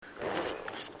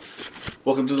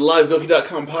Welcome to the live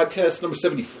Goki.com podcast number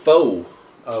 74.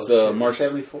 Oh, March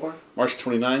 74? March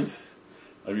 29th.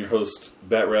 I'm your host,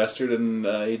 BatRastered, and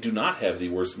I do not have the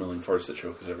worst smelling farts that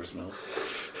Choke has ever smelled.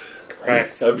 Right.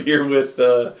 I'm here with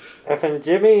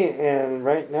FnJimmy, and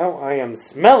right now I am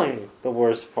smelling the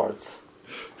worst farts.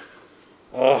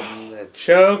 The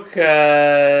Choke,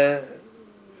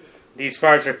 these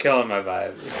farts are killing my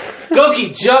vibe.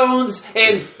 GoukiJones,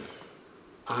 and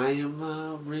I am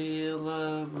a real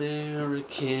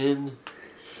American.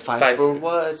 Fight for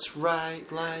what's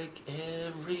right, like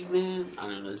every man. I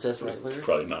don't know, is that the right lyric?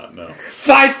 Probably not, no.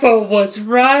 Fight for what's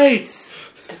right!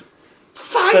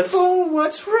 Fight for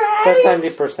what's right! That's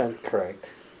 90% correct.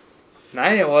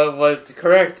 90, what was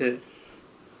corrected?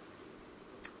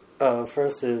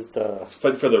 First is,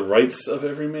 Fight for the rights of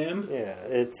every man? yeah,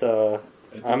 it's,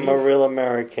 I'm a real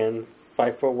American.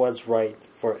 Fight for what's right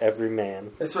for every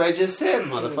man. That's what I just said,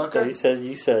 motherfucker.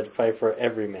 You said fight for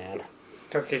every man.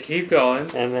 Okay, keep going.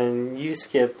 And then you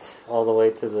skipped all the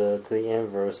way to the end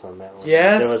verse on that one.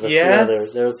 Yes,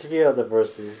 There was a few other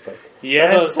verses, but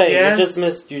yes, that's what I'm saying. yes.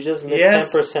 You just missed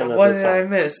Yes, 10% of what the did song. I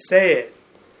miss? Say it.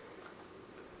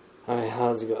 Alright,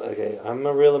 how's it go? Okay, I'm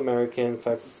a real American.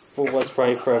 Fight for what's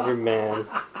right for every man.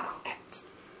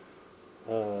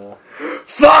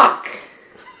 Fuck!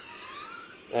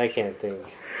 I can't think.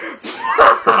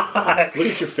 Look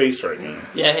at your face right now.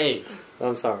 Yeah, hey.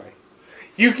 I'm sorry.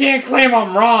 You can't claim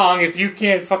I'm wrong if you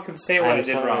can't fucking say what I'm I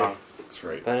did sorry. wrong. That's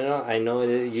right. But I know it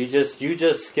is. You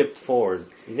just skipped forward.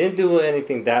 You didn't do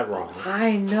anything that wrong.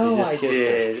 I know You just I skipped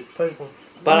did.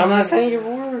 But I'm not saying you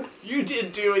were. You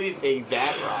didn't do anything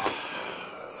that wrong.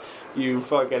 You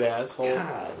fucking asshole.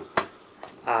 God.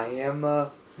 I am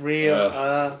a real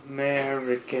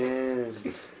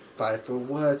American. Fight for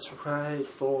what's right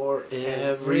for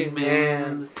every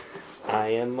man. I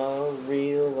am a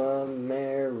real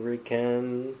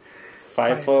American.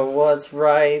 Fight for what's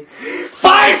right.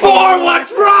 Fight for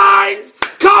what's right!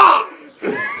 Come on!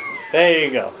 There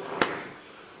you go.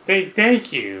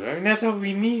 Thank you. I mean, that's what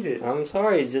we needed. I'm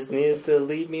sorry. You just needed to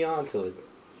lead me on to it.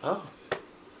 Oh.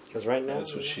 Because right now...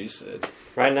 That's what she said.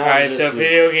 Right now... Alright, so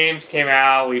video games came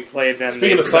out. We played them.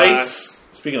 Speaking They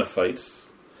of fights,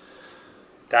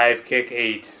 Divekick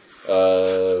 8.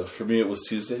 for me it was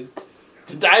Tuesday.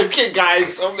 The Divekick guy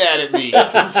is so mad at me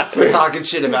for talking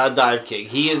shit about Divekick.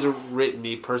 He has written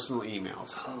me personal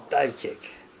emails. Divekick.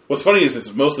 What's funny is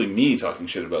it's mostly me talking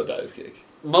shit about Divekick.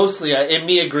 Mostly, and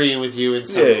me agreeing with you in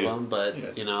some of them,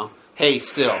 but, you know, hey,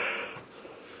 still.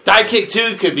 Divekick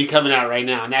 2 could be coming out right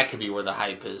now, and that could be where the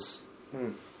hype is.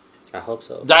 I hope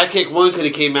so. Divekick 1 could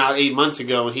have came out 8 months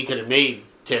ago, and he could have made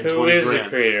 10, Who 20 is grand. the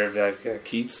creator of Divekick?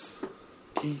 Keats.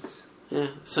 Yeah,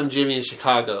 some Jimmy in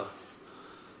Chicago.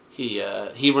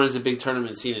 He runs a big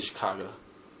tournament scene in Chicago.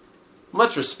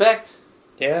 Much respect.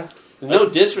 Yeah. No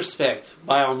disrespect,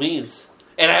 by all means.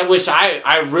 And I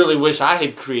really wish I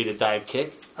had created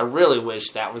Divekick. I really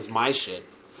wish that was my shit.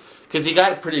 Because he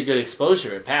got pretty good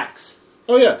exposure at PAX.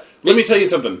 Oh yeah. Let me tell you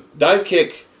something.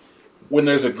 Divekick, when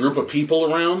there's a group of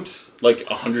people around, like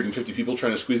 150 people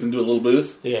trying to squeeze into a little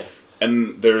booth, Yeah.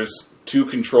 and there's 2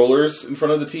 controllers in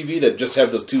front of the TV that just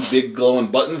have those 2 big glowing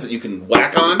buttons that you can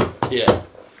whack on. Yeah.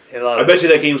 I bet you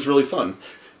that game's really fun.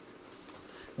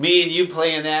 Me and you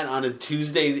playing that on a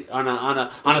Tuesday, on a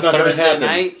It's not gonna Thursday happen.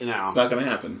 night? No. It's not going to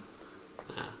happen.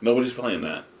 Nobody's playing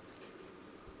that.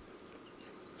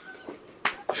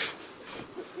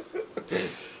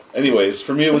 Anyways,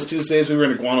 for me it was Tuesdays. We were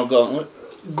in a Guano Gauntlet.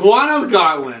 Guano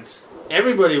Gauntlet.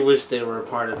 Everybody wished they were a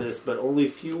part of this, but only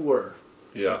few were.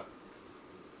 Yeah.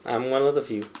 I'm one of the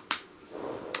few.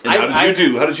 And how did you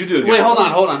do? How did you do? Wait, hold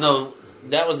on. No,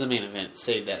 that was the main event.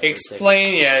 Save that.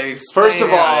 Explain. First of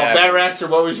all, how it happened. BatRastered,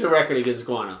 what was your record against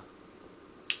Guano?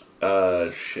 4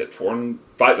 and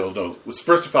 5. Oh, no, it was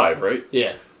first to 5, right?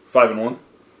 Yeah. 5 and 1.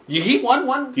 He won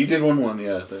one? He did 1-1,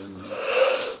 yeah.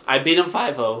 I beat him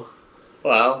 5-0.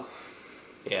 Well,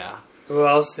 Yeah. who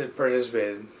else did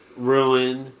participate?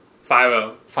 Ruin,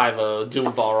 5-0. 5-0.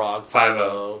 Doom Balrog,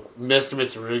 5-0. Mr.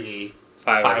 Mitsurugi,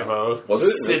 5-0. Was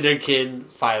it? Cinderkin,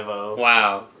 5-0.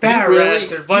 Wow. You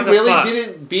BatRastered, what the really fuck?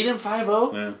 didn't beat him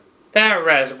 5-0? Yeah.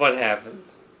 BatRastered, what happened?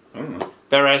 I don't know.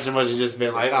 BatRastered must have just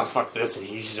been like, oh, fuck this, and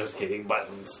he's just hitting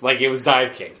buttons. Like it was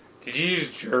Divekick. Did you use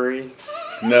jury?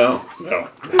 No.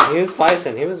 He was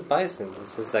Bison.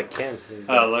 It's just like Ken.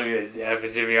 Oh, look at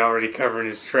FnJimmy already covering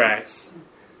his tracks.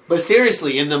 But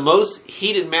seriously, in the most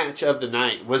heated match of the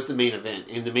night was the main event.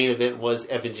 And the main event was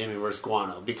FnJimmy versus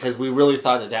Guano. Because we really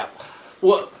thought that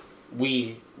well,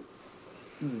 we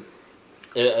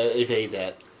evade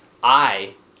that.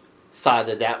 I thought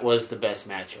that was the best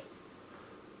matchup.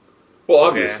 Well,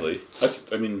 obviously.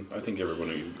 I mean, I think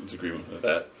everyone is agreement with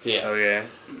that. Yeah. Okay.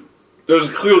 It was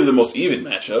clearly the most even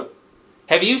matchup.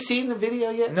 Have you seen the video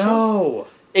yet? No.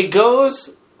 It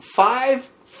goes 5-4.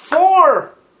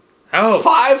 Oh.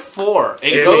 5-4. It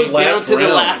Jimmy's goes down last to the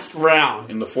round. last round.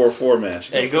 In the 4-4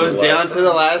 match. It goes down to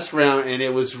the last round, and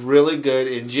it was really good,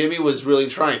 and Jimmy was really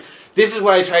trying. This is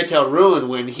what I try to tell Ruin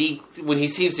when he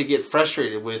seems to get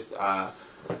frustrated with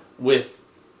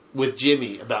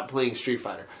Jimmy about playing Street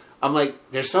Fighter. I'm like,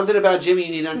 there's something about Jimmy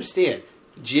you need to understand.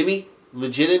 Jimmy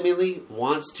legitimately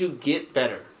wants to get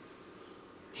better.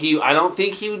 I don't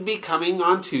think he would be coming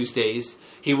on Tuesdays.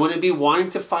 He wouldn't be wanting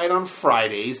to fight on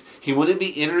Fridays. He wouldn't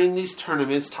be entering these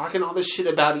tournaments, talking all this shit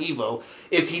about Evo,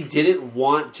 if he didn't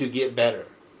want to get better.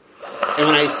 And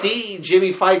when I see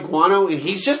Jimmy fight Guano, and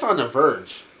he's just on the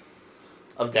verge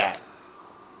of that.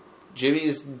 Jimmy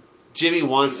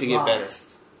wants to get better.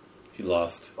 He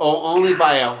lost. Oh, only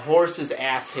by a horse's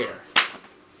ass hair.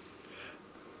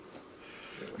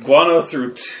 Guano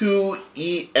threw 2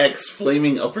 EX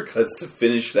flaming uppercuts to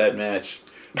finish that match.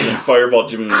 And Fireball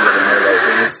Jimmy was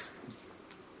like,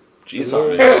 Jesus,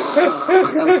 man.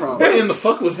 What in the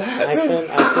fuck was that?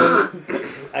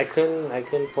 I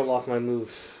couldn't pull off my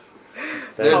moves.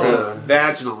 There's a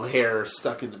vaginal hair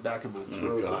stuck in the back of my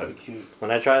throat. Oh, God.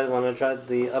 When I tried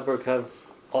the uppercut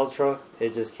ultra,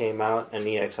 it just came out an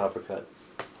EX uppercut.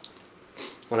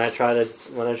 When I tried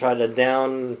a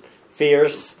down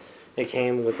fierce, it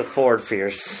came with the forward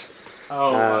fierce.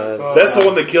 Oh, my God. That's the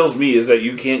one that kills me, is that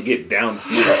you can't get down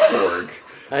Forg.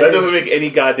 That doesn't make any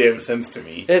goddamn sense to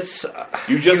me. It's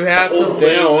You just hold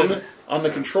down on the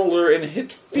controller and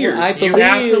hit fierce. You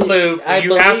have to loop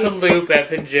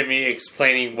FnJimmy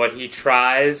explaining what he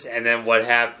tries and then what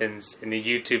happens in the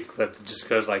YouTube clip that just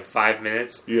goes like 5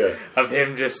 minutes. Yeah. Of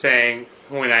him just saying,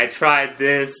 when I tried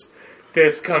this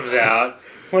comes out.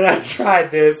 When I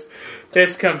tried this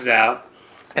comes out.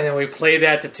 And then we play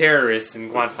that to terrorists in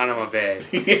Guantanamo Bay.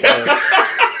 Yeah.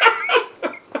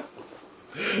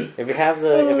 If you have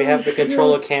the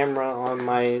controller camera on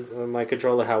my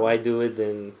controller, how I do it,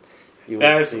 then you would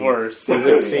That's see. worse.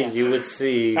 You would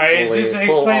see. All right, just full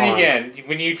explain on. again.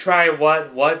 When you try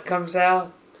what comes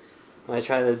out? When I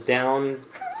try the down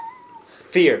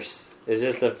fierce. It's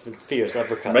just a fierce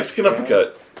uppercut. Mexican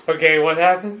uppercut. Okay, what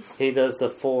happens? He does the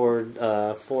forward.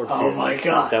 Oh fierce. my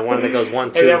God! That one that goes 1-2.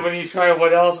 And then when you try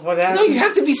what else? What happens? No, you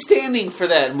have to be standing for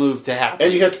that move to happen.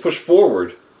 And you have to push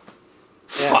forward.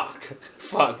 Yeah.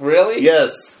 Fuck, really?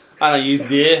 Yes. I don't use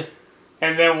the.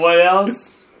 And then what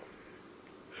else?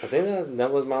 I think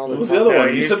that was my only. What was the other No, one?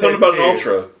 You you said something about an said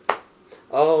ultra.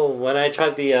 Oh, when I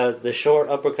tried the short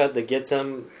uppercut that gets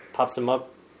him, pops him up,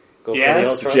 go for the Yes.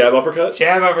 ultra. Jab uppercut?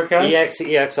 Jab uppercut?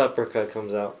 EX uppercut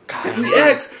comes out.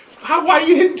 EX! Why are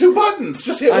you hitting 2 buttons?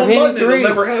 Just hit I'm one hitting button. 3. It'll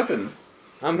never happen.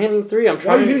 I'm hitting 3. I'm Why are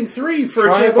trying. you hitting 3 for a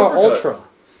trying jab for uppercut? ultra.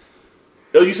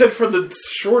 Oh, you said for the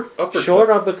short uppercut. Short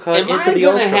uppercut Am into I the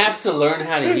going to ultra. have to learn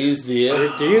how to use the?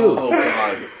 Do you? Oh,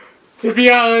 God. To be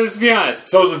honest.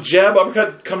 So the jab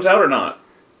uppercut comes out or not?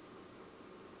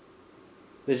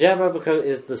 The jab uppercut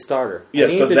is the starter. Yes,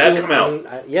 I need does to that do- come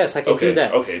out? Yes, I can do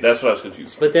that. Okay, that's what I was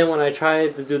confused. But then when I try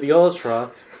to do the ultra,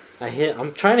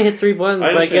 I'm trying to hit 3 buttons,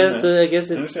 I but I guess understand that. I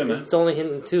guess I understand that. it's only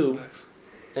hitting 2.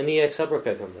 An EX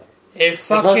uppercut comes out. If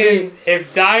Plus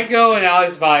if Daigo and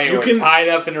Alex Valle You were can- tied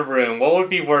up in a room, what would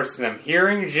be worse to them?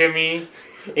 Hearing Jimmy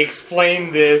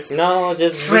explain this, No,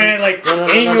 just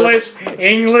English No.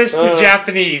 to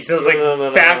Japanese. It was like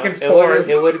back and It forth.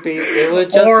 would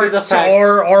just or be the fact.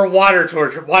 or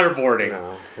waterboarding.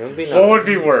 No, it would be What would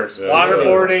be worse, Yeah.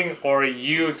 waterboarding or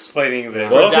you explaining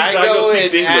this? Well, I think Daigo Daigo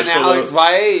speaks and English, so Alex the-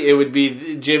 Valle, it would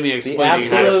be Jimmy The explaining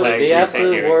how to play.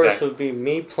 absolute Thank you, worst exactly. would be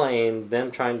me playing,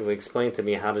 them trying to explain to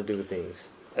me how to do things.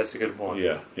 That's a good point.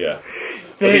 Yeah.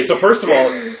 Okay, so first of all,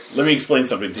 let me explain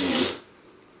something to you.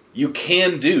 You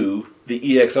can do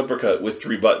the EX uppercut with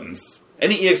 3 buttons.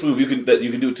 Any EX move you can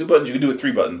do with 2 buttons, you can do with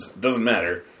 3 buttons. It doesn't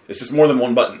matter. It's just more than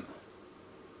 1 button.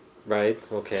 Right?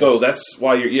 Okay. So that's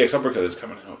why your EX uppercut is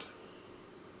coming out.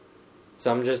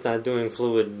 So I'm just not doing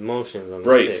fluid motions on the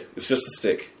Right. stick. It's just the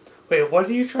stick. Wait, what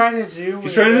are you trying to do?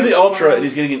 He's trying to do the ultra, and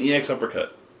he's getting an EX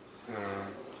uppercut.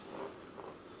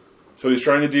 So he's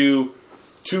trying to do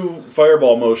 2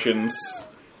 fireball motions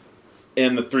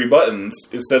and the 3 buttons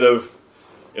instead of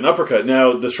an uppercut.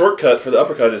 Now, the shortcut for the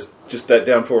uppercut is just that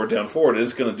down, forward, and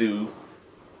it's going to do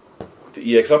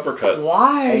the EX uppercut.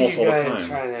 Why are almost you all the guys time.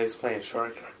 trying to explain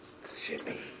shortcuts to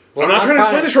Jimmy? Well, I'm not trying to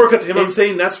explain the shortcut to him. I'm It's-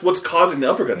 saying that's what's causing the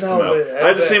uppercut to No, come out. but- I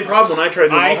had the same problem when I tried to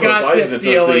do I ultimate got Bison. the It does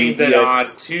feeling that on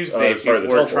EX, Tuesday the people were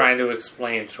teleport. trying to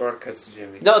explain shortcuts to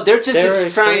Jimmy. No, they're just They're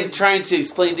trying to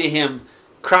explain to him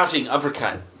crouching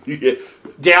uppercut. Yeah.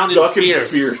 Down and Duck and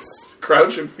fierce. fierce.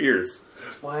 Crouch and fierce.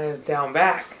 Why is it down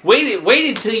back? Wait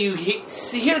until you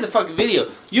hear the fucking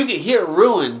video. You can hear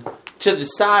Ruin to the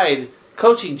side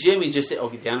coaching Jimmy. Just say,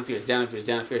 "Okay, down and fierce, down and fierce,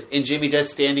 down and fierce," and Jimmy does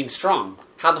standing strong.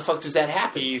 How the fuck does that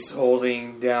happen? He's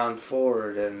holding down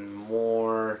forward and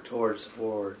more towards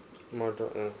forward.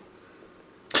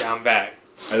 Down back.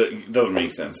 It doesn't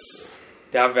make sense.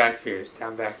 Down back fierce.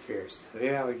 Down back fierce. I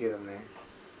think I would get him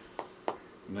there.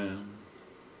 No.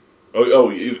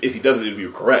 Oh, if he doesn't, it would be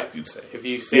correct, you'd say. If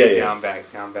you say Yeah. down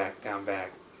back, down back, down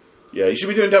back. Yeah, he should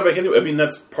be doing down back anyway. I mean,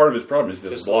 that's part of his problem, is he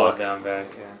doesn't Just block. hold down back,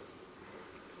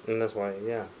 yeah. And that's why,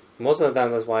 most of the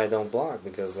time that's why I don't block,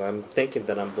 because I'm thinking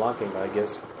that I'm blocking, but I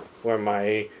guess where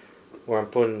I'm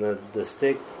putting the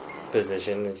stick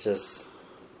position, it's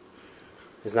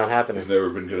not happening. He's never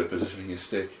been good at positioning his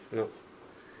stick. No.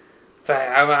 But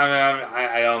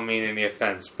I don't mean any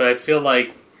offense, but I feel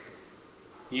like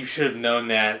you should have known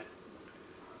that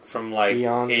from like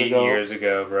Eons 8 ago. years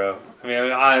ago, bro. I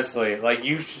mean, honestly, like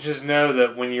you should just know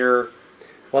that when you're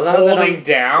Well, now that holding I'm,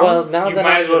 down, well, now you that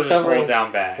might I'm as well just discovering- hold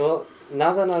down back. Well,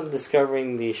 now that I'm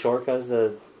discovering the shortcuts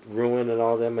that Ruin and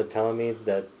all them are telling me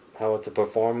that how to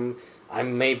perform, I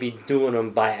may be doing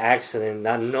them by accident,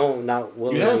 not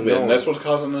willingly. You have been. knowing. That's what's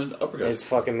causing the uppercut. It's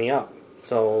fucking me up.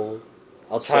 So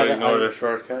I'll So try to. ignore the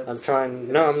shortcuts. I'm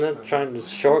trying. No, I'm not trying to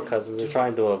shortcuts. I'm just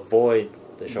trying to avoid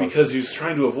the shortcuts. Because he's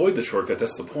trying to avoid the shortcut.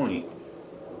 That's the point.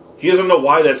 He doesn't know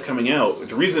why that's coming out.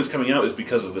 The reason it's coming out is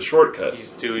because of the shortcut. He's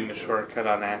doing the shortcut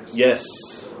on accident. Yes.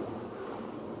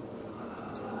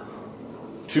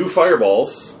 2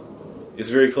 fireballs is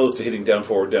very close to hitting down,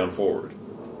 forward, down, forward.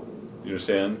 You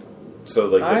understand? So,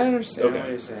 like, I understand what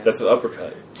you're saying. That's an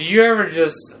uppercut. Do you ever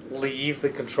just leave the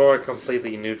controller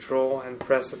completely neutral and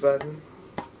press a button?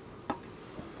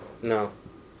 No,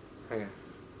 Okay.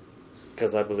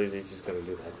 because I believe he's just going to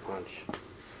do that punch.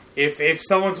 If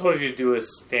someone told you to do a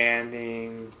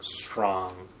standing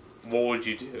strong, what would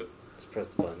you do? Just press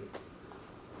the button.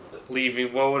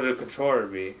 Leaving, what would a controller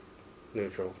be?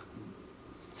 Neutral.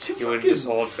 You would just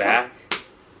hold back?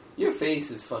 Your face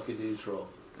is fucking neutral.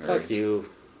 Fuck you.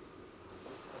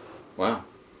 Wow.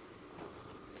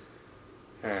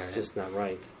 Alright. Just not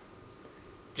right.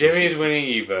 Jimmy's winning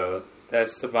Evo.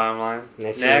 That's the bottom line.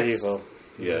 Next year's Evo.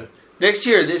 Yeah. Next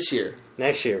year, or this year.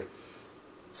 Next year.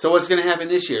 So what's going to happen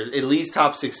this year? At least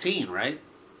top 16, right?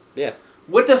 Yeah.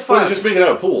 What the Well, fuck? just make it out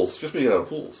of pools. Just make it out of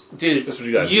pools. Dude, That's what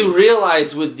you gotta you do.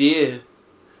 realize with Dia,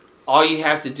 all you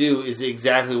have to do is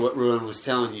exactly what Ruin was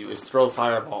telling you, is throw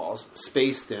fireballs,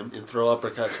 space them, and throw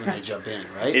uppercuts when they jump in,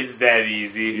 right? It's that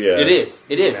easy. Yeah. It is.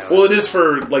 It is. No. Well, it is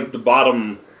for, like, the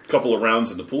bottom couple of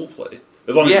rounds in the pool play.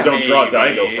 As long as Yeah. you don't draw Maybe.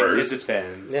 Daigo first. It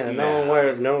depends. Yeah, Nah.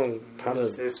 no how to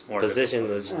It's more position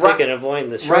the difficult. stick and avoiding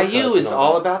the shortcuts. Ryu is and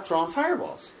all that. about throwing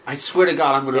fireballs. I swear to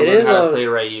God, I'm going to It learn is how to all- play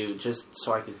Ryu just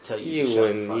so I can tell you. You to shut the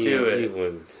wouldn't. fuck Do up. it. You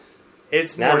wouldn't.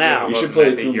 It's Now, more now. difficult You should than play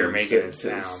I think you're Kuma making it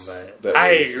instead, sound, but that I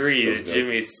way it agree goes that good.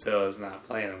 Jimmy still is not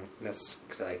playing him because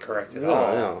I corrected No,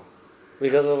 all. no.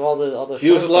 Because of all the He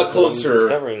was a lot shortcuts that I'm closer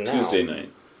discovering now. Tuesday night.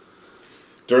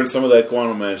 During some of that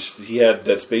Guano match, he had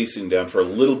that spacing down for a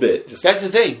little bit. Just That's the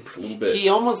thing. a little bit. He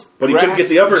almost. But he couldn't get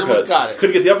the He almost got uppercuts. it.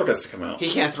 Couldn't get the uppercuts to come out. He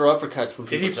can't throw uppercuts when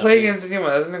Did people he jump play in. against anyone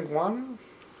other than Guano?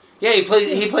 Yeah, he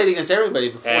played against everybody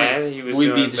before. And he was we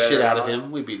doing beat the shit better out of on-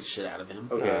 him. We beat the shit out of him.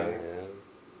 Okay. man.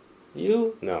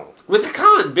 You? No. With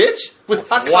Hakan, bitch. With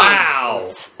Hakan. Wow!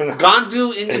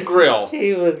 Gandu in the grill.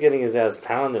 He was getting his ass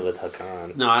pounded with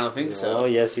Hakan. No, I don't think so. Oh,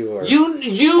 yes, you were. You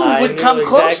I would knew come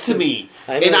close exactly- to me,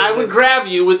 I knew and I would exactly- grab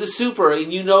you with the super,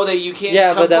 and you know that you can't. Yeah,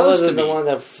 come but that close wasn't to the me. one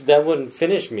that wouldn't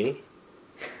finish me.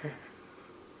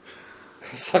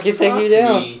 Fucking take Fuck you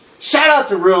down. me. Shout out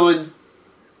to Ruin.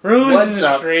 Ruin's What's in the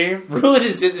up? stream. Ruin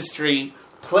is in the stream.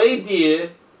 Play Dia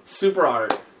super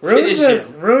hard. Ruin Finish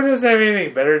doesn't him. have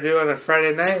anything better to do on a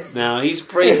Friday night. No, he's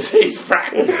practicing.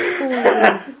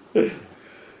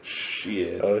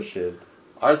 Shit. Oh, shit.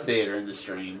 Darth Vader in the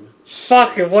stream.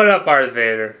 Fucking what up, Darth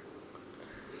Vader?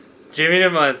 Jimmy the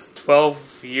Month,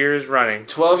 12 years running.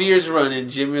 12 years running,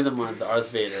 Jimmy of the Month, Darth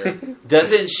Vader.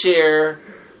 Doesn't share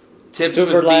tips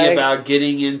Super with lag. me about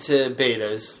getting into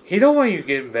betas. He don't want you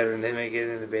getting better than him at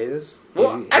getting into betas.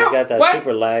 Well, He's I don't. got that what?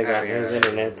 super lag on Yeah, his yeah.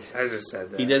 internet. I just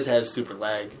said that. He does have super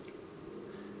lag.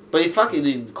 But he fucking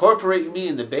incorporated me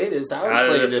in the betas. I would Out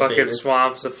play of the the fucking betas.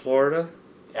 swamps of Florida.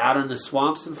 Out in the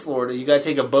swamps in Florida. You gotta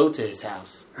take a boat to his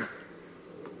house.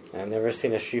 I've never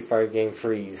seen a Street Fighter game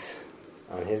freeze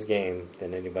on his game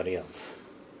than anybody else.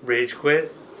 Rage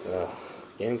quit. Ugh.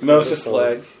 Game No, it's freezes just so-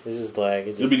 lag. It's just lag.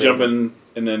 It's You'll just be crazy. jumping,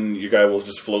 and then your guy will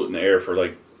just float in the air for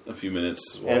like a few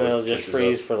minutes. And it'll just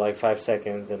freeze for like 5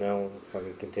 seconds, and it'll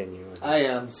fucking continue. I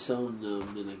am so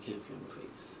numb and I can't feel my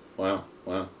face. Wow.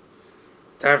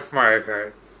 Time for Mario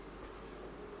Kart.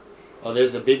 Oh,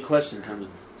 there's a big question coming.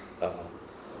 Uh-oh.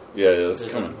 Yeah, that's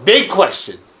There's coming. a big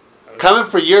question coming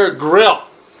for your grill.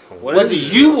 What do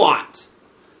you want?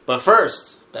 But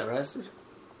first, BatRastered.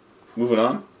 Moving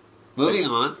on. Moving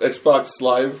on. Xbox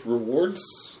Live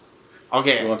rewards.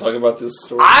 Okay. You want to talk about this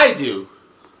story? I do.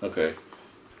 Okay.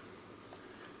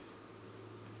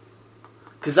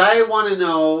 Because I want to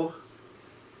know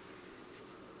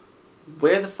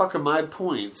where the fuck are my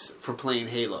points for playing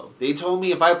Halo. They told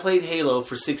me if I played Halo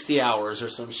for 60 hours or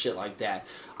some shit like that,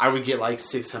 I would get like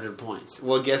 600 points.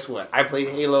 Well, guess what? I played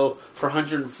Halo for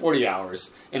 140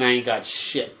 hours and I ain't got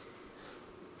shit.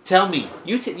 Tell me.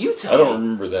 You tell me. I don't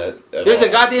remember that at There's all.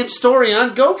 a goddamn story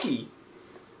on Goki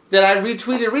that I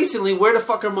retweeted recently. Where the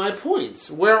fuck are my points?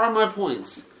 Where are my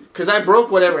points? Because I broke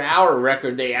whatever hour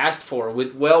record they asked for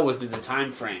well within the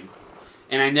time frame.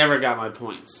 And I never got my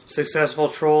points. Successful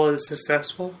troll is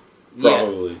successful?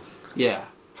 Probably. Yeah.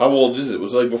 How old is it?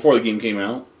 Was it like before the game came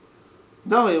out?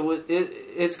 No,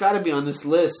 it's got to be on this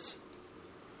list.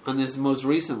 On this most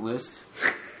recent list.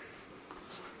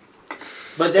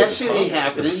 But that shit ain't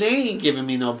happening. They ain't giving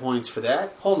me no points for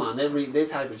that. Hold on. They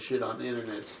typing shit on the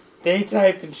internet. They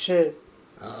typing shit.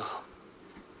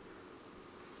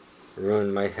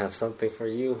 Ruin might have something for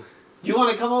you. You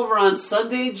want to come over on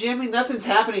Sunday, Jimmy? Nothing's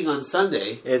happening on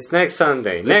Sunday. It's next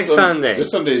Sunday. This Sunday. This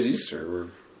Sunday's Easter.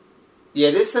 Yeah,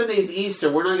 this Sunday's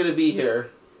Easter. We're not going to be here.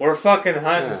 We're fucking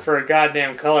hunting for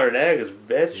goddamn colored eggs,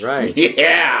 bitch. Right.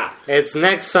 Yeah! It's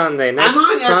next Sunday. Next I'm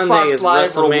on Sunday Xbox is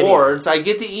Live WrestleMania. Rewards. I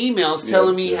get the emails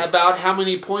telling me Yes. about how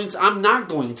many points I'm not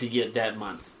going to get that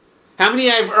month. How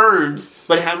many I've earned,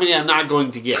 but how many I'm not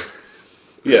going to get.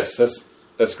 Yes,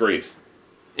 that's great.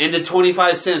 And the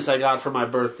 25 cents I got for my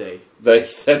birthday. That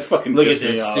fucking Look at pissed me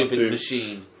this off, stupid too.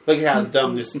 machine. Look at how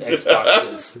dumb this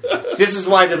Xbox is. This is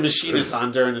why the machine is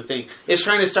on during the thing. It's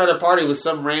trying to start a party with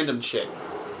some random chick.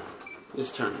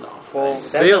 Just turn it off. Well,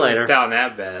 See that you doesn't later. sound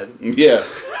that bad. Yeah.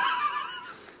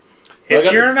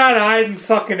 If you're not hiding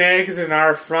fucking eggs in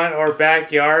our front or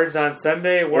backyards on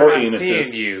Sunday, we're Or not anuses.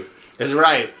 seeing you. That's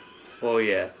right. Well,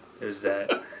 yeah, there's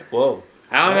that. Whoa.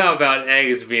 I don't know about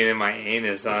eggs being in my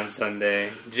anus on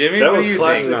Sunday. Jimmy, That what was do you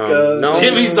classic. think? No.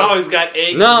 Jimmy's always got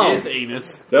eggs No. in his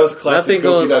anus. That was classic Nothing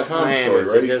goes up Goki.com my story, anus.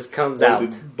 right? It just comes Like out.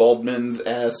 the bald men's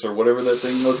ass or whatever that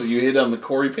thing was that you hit on the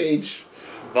Corey page.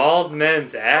 Bald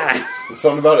men's ass.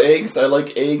 Something about eggs. I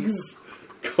like eggs.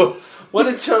 One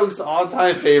of Choke's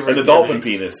all-time favorite. And the dolphin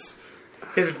gimmicks. penis.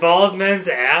 His bald men's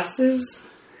asses?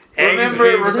 Eggs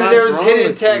being Remember What's there was wrong hidden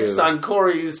with text you? on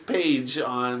Corey's page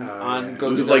on It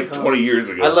Goki.com. was like 20 years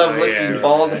ago. I love Oh, licking yeah,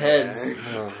 bald right, heads. right.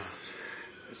 Oh.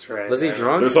 That's right. Was he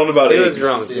drunk? There's something about He eggs. was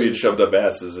drunk. Being shoved up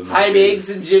asses. In Hide eggs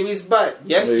in Jimmy's butt.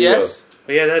 Yes, There you yes.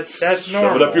 But yeah, that's Shove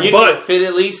normal. it up your You butt. can fit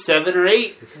at least 7 or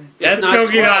 8. That's if not 12.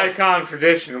 Goki.com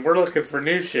tradition. We're looking for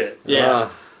new shit. Yeah.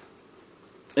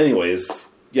 Anyways,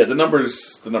 yeah, the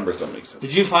numbers don't make sense.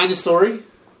 Did you find a story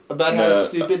about how No.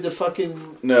 stupid the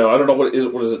fucking No, I don't know what is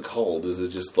it called. Is it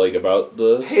just like about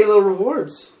the Halo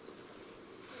rewards?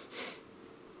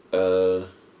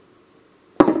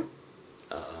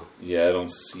 Yeah, I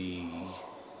don't see.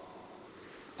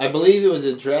 I believe it was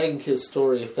a Dragon Kiss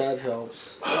story. If that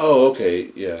helps. Oh, okay.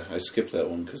 Yeah, I skipped that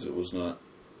one because it was not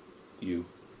you.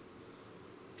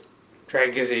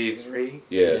 Dragon Kiss 83.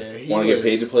 Yeah, he want to get was-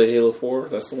 paid to play Halo 4?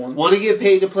 That's the one. Want to get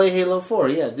paid to play Halo 4?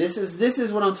 Yeah, this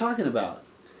is what I'm talking about.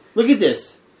 Look at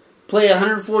this. Play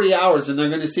 140 hours and they're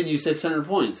going to send you 600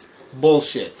 points.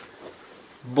 Bullshit.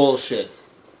 Bullshit.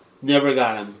 Never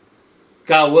got them.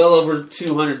 Got well over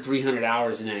 200, 300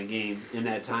 hours in that game, in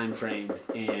that time frame.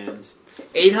 And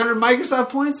 800 Microsoft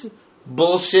points?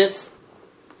 Bullshit.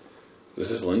 Does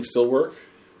this link still work?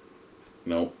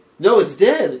 No, No, it's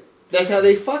dead. That's how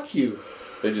they fuck you.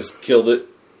 they just killed it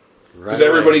Right because away.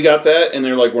 everybody got that, and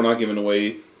they're like, "We're not giving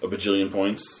away a bajillion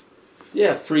points."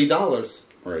 Yeah, free dollars.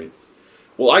 Right.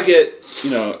 Well, I get,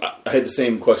 I had the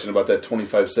same question about that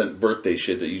 25-cent birthday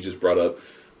shit that you just brought up.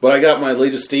 But I got my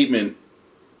latest statement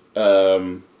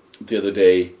the other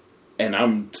day, and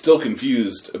I'm still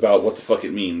confused about what the fuck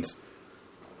it means.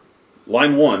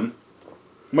 Line 1,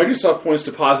 Microsoft points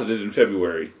deposited in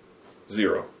February,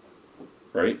 0.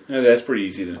 Right? And that's pretty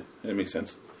easy that makes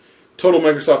sense. Total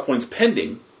Microsoft points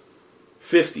pending,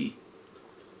 50.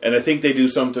 And I think they do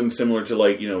something similar to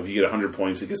if you get 100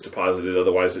 points, it gets deposited.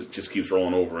 Otherwise, it just keeps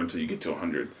rolling over until you get to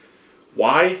 100.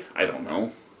 Why? I don't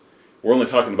know. We're only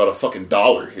talking about a fucking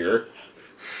dollar here.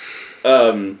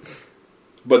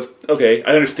 But, okay,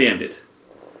 I understand it.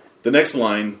 The next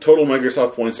line, total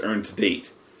Microsoft points earned to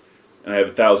date. and I have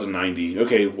 1,090.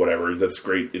 Okay, whatever. That's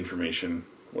great information.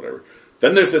 Whatever.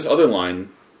 Then there's this other line.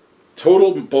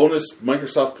 Total bonus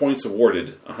Microsoft points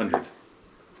awarded, 100.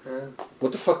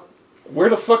 What the fuck? Where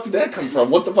the fuck did that come from?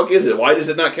 What the fuck is it? Why does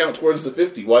it not count towards the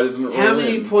 50? Why doesn't it How roll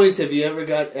many in? points have you ever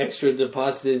got extra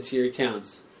deposited into your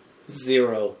accounts?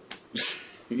 0.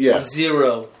 Yeah.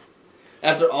 0.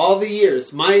 After all the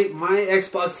years, my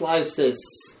Xbox Live says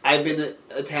I've been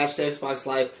attached to Xbox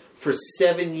Live for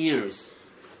 7 years.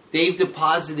 They've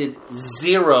deposited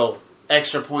 0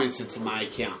 extra points into my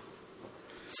account.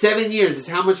 7 years is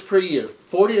how much per year?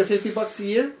 $40 or $50 a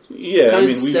year? Yeah, Times I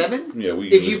mean, we, 7? Yeah, we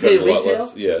If you spend pay a lot retail?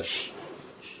 less. Yeah.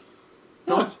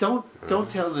 Don't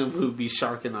tell them who'd be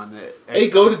sharking on it. Hey,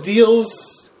 go to Deals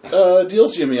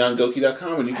Jimmy on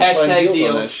Goki.com and you can find Hashtag deals,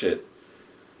 deals. on that shit.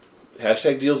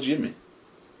 Hashtag Deals Jimmy.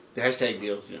 Hashtag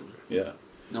deals, Jimmy. Yeah.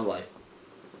 No life.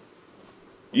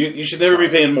 You should never be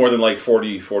paying more than like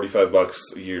 $40-$45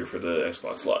 a year for the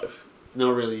Xbox Live.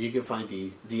 No, really, you can find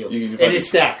deals. You can find And it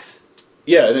stacks.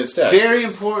 Yeah, and it stacks. Very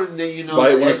important that you know Buy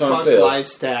it that when it's on Xbox sale. Live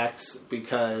stacks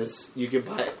because you can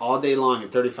buy it all day long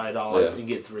at $35 Yeah. and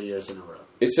get 3 years in a row.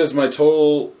 It says my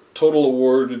total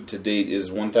awarded to date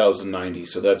is 1,090.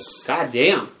 So that's God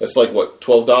damn. like what,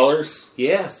 $12?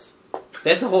 Yes.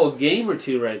 That's a whole game or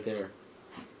two right there.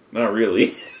 Not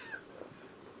really.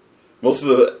 Most of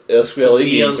the SPLA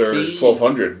games are DLC.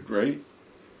 1,200, right?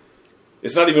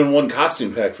 It's not even one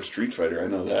costume pack for Street Fighter. I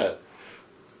know that.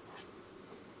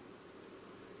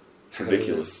 It's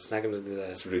ridiculous. Not going to do that.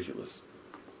 It's ridiculous.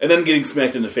 And then getting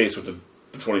smacked in the face with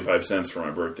the 25 cents for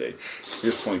my birthday.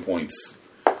 Here's 20 points.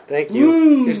 Thank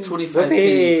you. Here's 25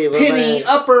 Whoopee, pennies. Penny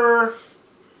bye-bye. upper!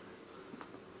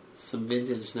 Some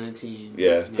vintage 19.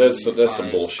 Yeah, that's some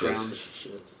bullshit. Scrounge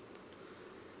shit.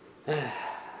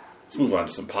 Let's move on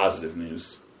to some positive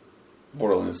news.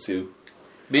 Borderlands 2.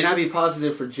 May not be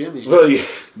positive for Jimmy. Well, yeah,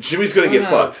 Jimmy's going to get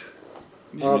fucked.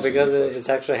 Oh, Jimmy's because gonna get it's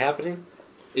actually happening?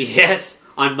 Yes,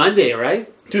 on Monday, right?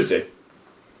 fucked. Tuesday.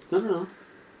 No.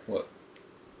 What?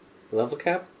 Level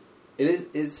cap?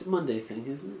 It's a Monday thing,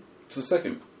 isn't it? It's the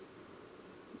second.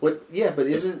 What? Yeah, but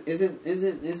isn't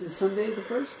Sunday the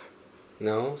first?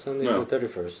 No, Sunday's No. the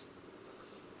 31st.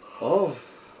 Oh.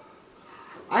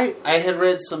 I had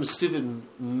read some stupid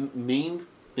meme.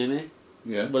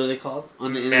 Yeah. What are they called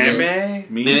on the internet?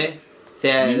 Meme? Me?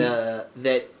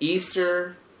 That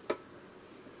Easter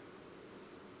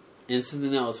and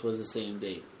something else was the same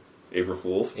date. April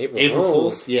Fools. April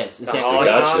Fools. Yes, exactly. Oh,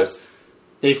 Gotcha. Holocaust?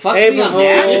 They fucked April me on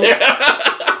Fools.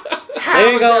 that. How There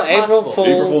you is go, that April possible? Fools.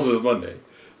 April Fools is Monday.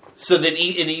 So then, and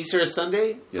Easter is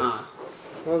Sunday. Yes. Ah.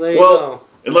 Well, there you Well, go.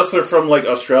 unless they're from like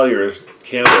Australia or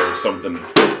Canada or something.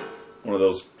 One of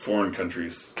those foreign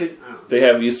countries. They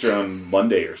have Easter on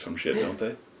Monday or some shit, don't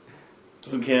they?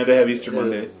 Doesn't Canada have Easter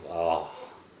Monday? Oh.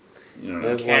 You don't know.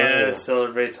 That's Canada one-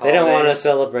 celebrates They don't want to holidays.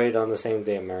 celebrate on the same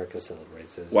day America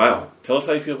celebrates. Wow. Tell us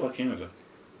how you feel about Canada.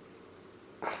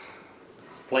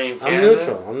 Blame I'm Canada.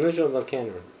 neutral. I'm neutral about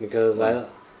Canada because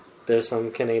there's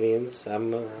some Canadians.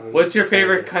 I'm What's your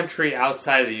favorite Canadian. country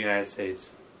outside of the United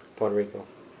States? Puerto Rico.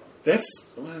 That's,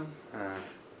 well,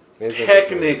 Maybe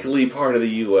technically part of the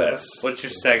U.S. What's your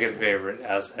second favorite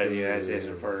outside of the United States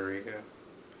and Puerto Rico?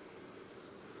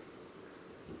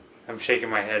 I'm shaking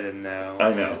my head and no.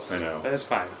 I know. That's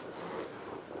fine.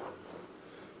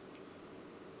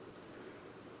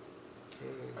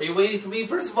 Are you waiting for me?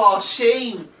 First of all,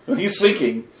 Shane. He's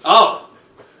thinking. Oh,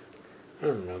 I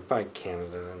don't know. Probably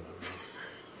Canada.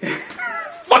 I don't know.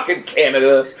 Fucking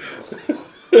Canada.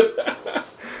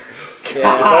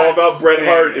 Yeah, It's all about Bret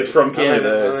Hart is from I'm gonna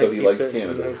Canada, so he keep likes it- I'm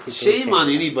Canada. gonna keep it shame on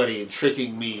Canada. anybody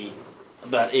tricking me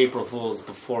about April Fools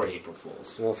before April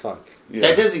Fools. Well, fuck. Yeah.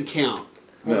 That doesn't count.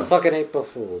 No. It's fucking April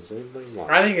Fools. Anybody want?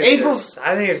 I think it's April- good.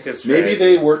 I think it's good. Maybe strategy.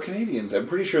 they were Canadians. I'm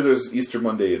pretty sure there's Easter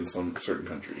Monday in some certain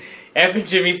countries.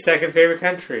 FnJimmy's second favorite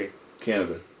country.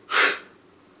 Canada.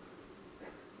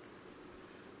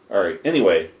 Alright,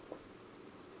 anyway.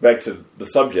 Back to the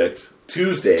subject.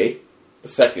 Tuesday, the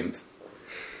 2nd,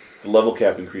 the level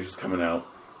cap increase is coming out.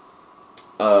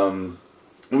 And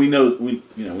we knew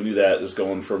that it was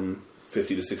going from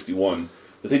 50 to 61.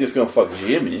 The thing that's going to fuck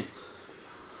Jimmy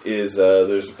is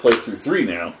there's playthrough 3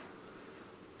 now.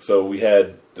 So we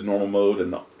had the normal mode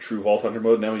and the true Vault Hunter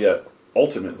mode. Now we got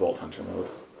Ultimate Vault Hunter mode.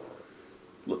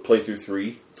 Playthrough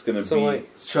 3. It's going to So be...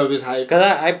 like, Choga's hype. because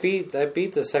I beat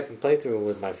the second playthrough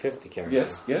with my 50 character.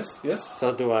 Yes.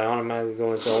 So do I automatically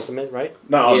go into Ultimate, right?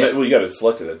 No, Yeah. well, you got to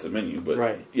select it at the menu, but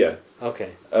Right. yeah.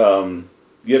 Okay.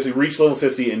 You have to reach level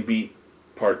 50 and beat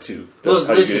part 2. That's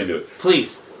how you get into it.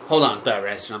 Please, hold on,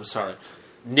 BatRastered, I'm sorry.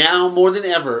 Now more than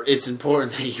ever, it's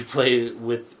important that you play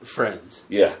with friends.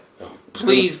 Yeah.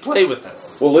 Please play with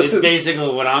us. Well, listen. It's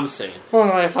basically what I'm saying.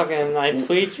 Well, I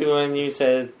tweet you and you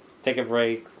said take a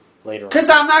break later. Because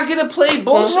I'm not gonna play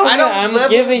bullshit. I don't. I'm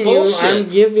giving bullshit. I'm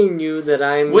giving you that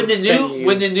I'm. When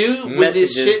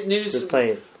this shit news. To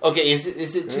play it. Okay, is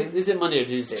it Monday or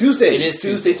Tuesday? Tuesday. It is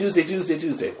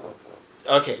Tuesday.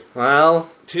 Okay. Well,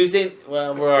 Tuesday.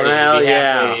 Well, we're already gonna be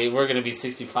halfway. We're gonna be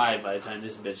 65 by the time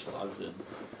this bitch logs in.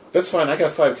 That's fine. I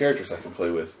got 5 characters I can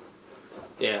play with.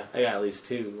 Yeah, I got at least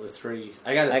 2 or 3.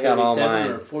 I got all 37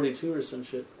 mine. or 42 or some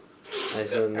shit.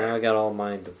 now I got all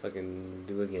mine to fucking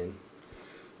do again.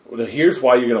 Well, here's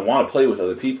why you're going to want to play with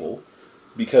other people.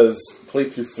 Because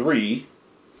playthrough 3,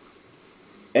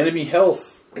 enemy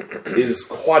health is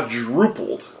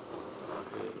quadrupled.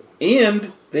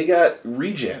 And they got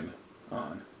regen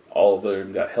on. All of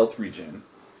them got health regen.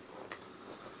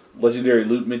 Legendary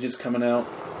loot midgets coming out.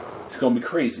 It's going to be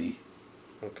crazy.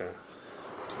 Okay.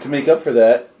 To make up for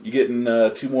that, you're getting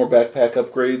 2 more backpack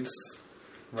upgrades,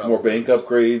 2 more bank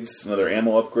upgrades, another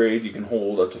ammo upgrade. You can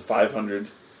hold up to 500.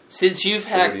 Since you've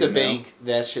hacked the bank,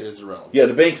 that shit is irrelevant. Yeah,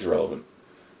 the bank's irrelevant.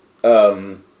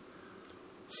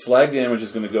 Slag damage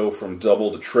is going to go from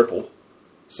double to triple,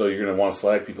 so you're going to want to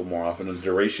slag people more often, and the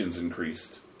duration's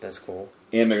increased. That's cool.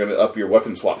 And they're going to up your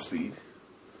weapon swap speed,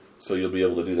 so you'll be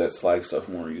able to do that slag stuff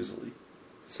more easily.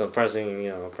 So pressing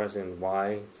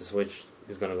Y to switch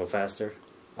is going to go faster.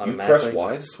 You press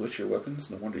Y to switch your weapons?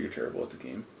 No wonder you're terrible at the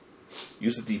game.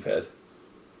 Use the D-pad.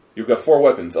 You've got 4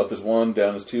 weapons. Up is 1,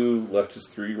 down is 2, left is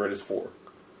 3, right is 4.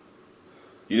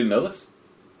 You didn't know this?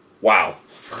 Wow.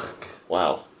 Fuck.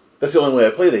 Wow. That's the only way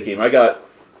I play that game. I got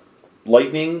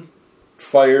lightning,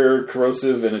 fire,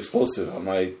 corrosive, and explosive on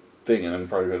my thing, and I'm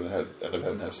probably going to end up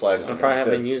having to have slag on it. I probably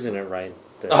haven't been using it right.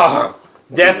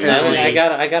 Definitely. I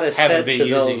got a set been to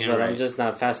those, using it but right. I'm just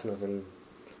not fast enough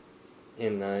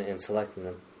in selecting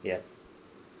them yet.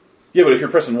 Yeah, but if you're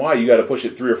pressing Y, you got to push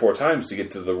it 3 or 4 times to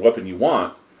get to the weapon you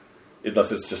want,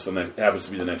 unless it's just happens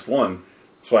to be the next one.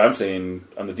 That's why I'm saying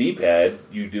on the D-pad,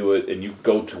 you do it and you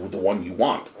go to the one you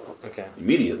want. Okay.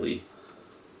 Immediately.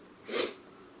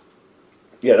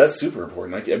 Yeah, that's super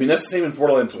important. I mean, that's the same in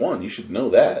Borderlands 1. You should know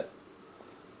that.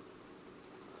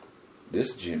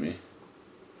 This Jimmy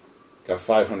got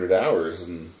 500 hours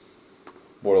in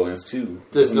Borderlands 2.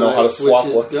 Doesn't know how to switch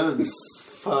his guns.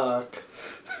 Fuck.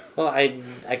 Well, I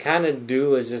kind of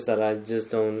do. It's just that I just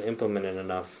don't implement it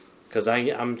enough. Because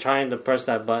I'm trying to press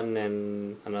that button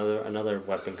and another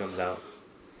weapon comes out.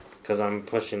 Because I'm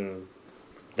pushing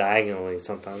diagonally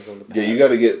sometimes on the pad. Yeah, you got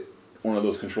to get one of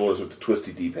those controllers with the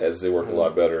twisty D-pads. They work a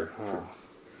lot better for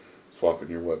swapping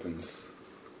your weapons.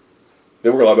 They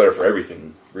work a lot better for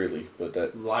everything, really. But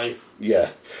that life. Yeah.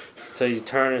 So you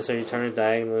turn it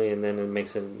diagonally, and then it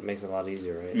makes it a lot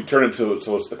easier, right? You turn it so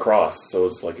it's the cross, so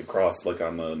it's like a cross, like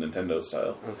on the Nintendo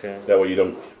style. Okay. That way you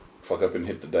don't fuck up and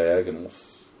hit the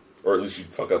diagonals, or at least you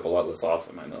fuck up a lot less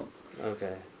often. I know.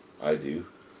 Okay. I do.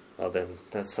 Well, then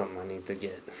that's something I need to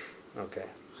get. Okay.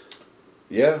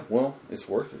 Yeah, well, it's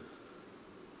worth it.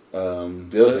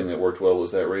 The other thing that worked well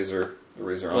was that Razer. The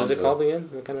Razer. What's it called again?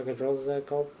 What kind of controls is that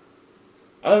called?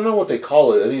 I don't know what they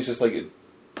call it. I think it's just like a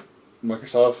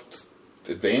Microsoft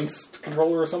Advanced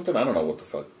controller or something. I don't know what the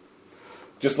fuck.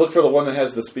 Just look for the one that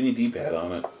has the spinny D-pad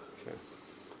on it. Okay.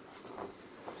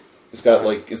 It's got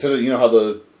like, instead of, you know how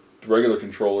the regular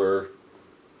controller,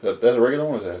 that's a regular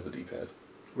one, or does it have the D-pad?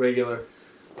 Regular.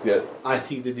 Yeah. I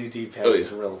think the new D-pad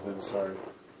is irrelevant. Sorry.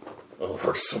 Oh, it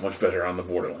works so much better on the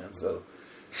Borderlands though.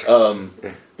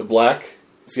 The black.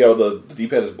 See how the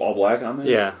D-pad is all black on there?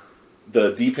 Yeah.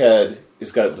 The D-pad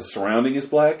has got the surrounding is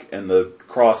black and the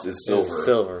cross is silver. It's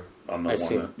silver. On the I one.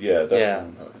 see. Yeah, that's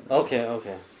the one.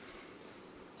 Okay.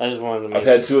 I just wanted to make I've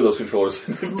had 2 of those controllers.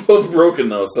 They're both broken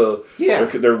though, so yeah,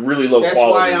 they're really low that's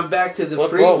quality. why I'm back to the What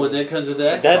free broke? one that comes with the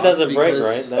Xbox. That doesn't break,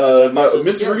 right? No,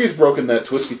 Yes. Mitsurugi's broken that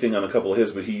twisty thing on a couple of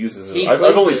his, but he uses it. He I've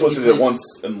plays only it. twisted He it plays-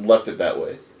 once and left it that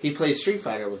way. He plays Street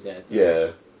Fighter with that.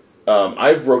 Yeah.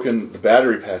 I've broken the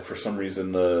battery pack for some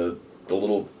reason. The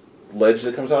little ledge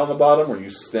that comes out on the bottom where you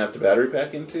snap the battery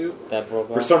pack into. that broke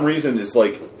For off? some reason,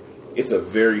 it's a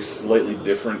very slightly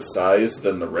different size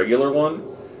than the regular one.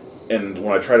 And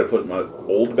when I try to put my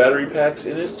old battery packs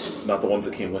in it, not the ones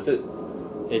that came with it,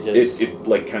 it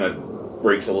like kind of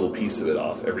breaks a little piece of it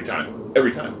off every time.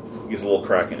 Every time. It gets a little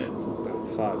crack in it.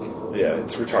 Fuck. Yeah,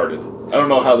 it's retarded. I don't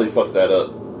know how they fucked that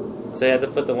up. So you have to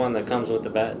put the one that comes with the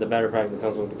battery pack that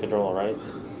comes with the controller, right?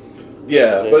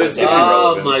 Yeah, but it's Oh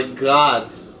irrelevant. my god.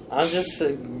 I'm just...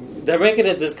 they're making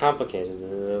it this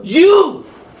complicated. You!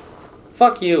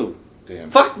 Fuck you.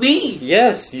 Damn. Fuck me!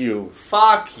 Yes, you.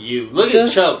 Fuck you. Look at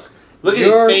Just- Choke. Look at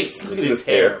you're- his face. Look at his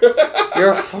hair.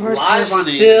 Your farts Live are on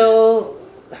the still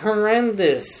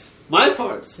horrendous. My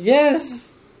farts. Yes.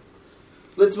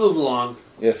 Let's move along.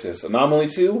 Yes. Anomaly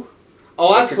 2?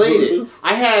 Oh, I played it.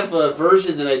 I have a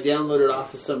version that I downloaded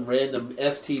off of some random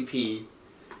FTP.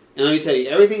 And let me tell you,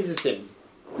 everything's the same.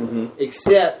 Mm-hmm.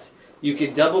 Except you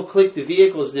can double-click the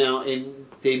vehicles now, and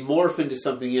they morph into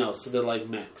something else. So they're like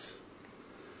mechs.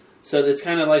 So that's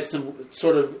kind of like some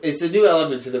sort of... It's a new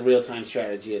element to the real-time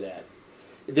strategy of that.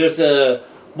 There's a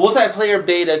multiplayer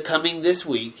beta coming this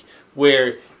week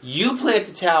where you plant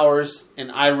the towers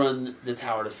and I run the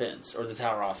tower defense or the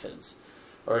tower offense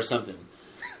or something.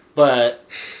 But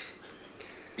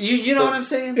you know what I'm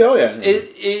saying? Oh, yeah.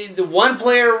 The one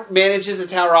player manages the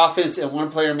tower offense and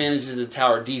one player manages the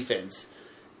tower defense.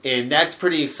 And that's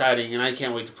pretty exciting, and I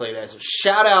can't wait to play that. So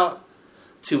shout out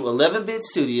to 11-Bit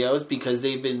Studios because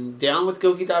they've been down with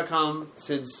Gouki.com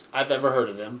since I've ever heard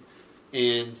of them.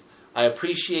 And I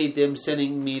appreciate them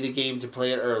sending me the game to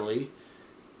play it early.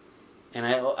 And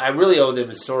I really owe them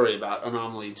a story about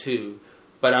Anomaly 2.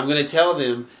 But I'm going to tell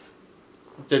them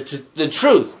the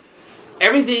truth.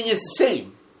 Everything is the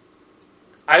same.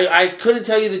 I couldn't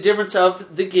tell you the difference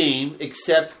of the game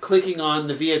except clicking on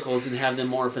the vehicles and have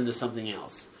them morph into something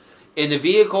else. And the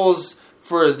vehicles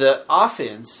for the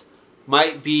offense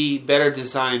might be better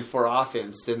designed for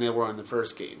offense than they were in the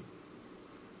first game.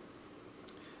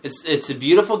 It's a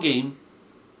beautiful game,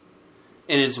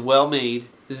 and it's well made.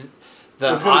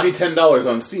 It's going to be $10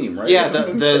 on Steam, right? Yeah,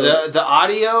 the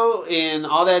audio and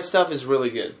all that stuff is really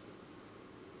good.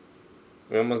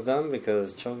 We're almost done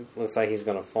because Chuck looks like he's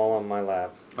going to fall on my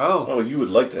lap. Oh, you would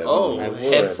like that. Oh,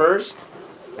 head first?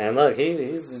 And look,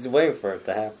 he's waiting for it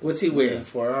to happen. What's he waiting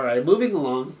for? All right, moving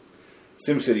along.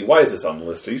 SimCity, why is this on the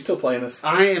list? Are you still playing this?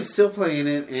 I am still playing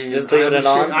it, and just leaving it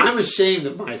on? I'm ashamed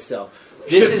of myself.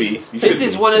 This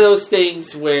is one of those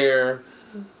things where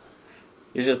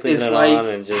you're just leaving it like, on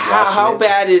and just how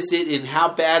bad is it, and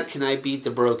how bad can I beat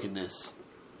the brokenness?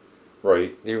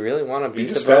 Right. Do you really want to beat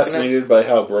the brokenness? You're just fascinated by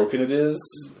how broken it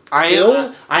is? I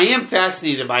am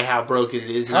fascinated by how broken it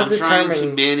is, and I'm trying to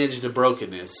manage the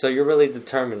brokenness. So you're really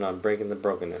determined on breaking the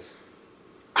brokenness?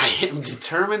 I am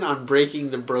determined on breaking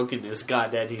the brokenness.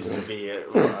 God, that needs to be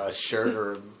a shirt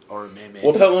or a meme.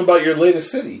 Well, tell them about your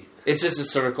latest city. It's just a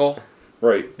circle.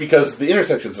 Right, because the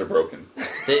intersections are broken.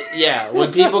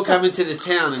 When people come into the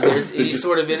town and there's any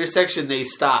sort of intersection, they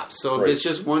stop. So if it's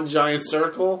just one giant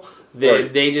circle,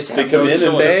 then they just have come in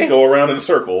and just go around in a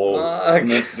circle. And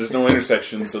there's no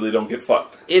intersection, so they don't get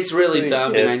fucked. It's really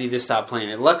dumb, and I need to stop playing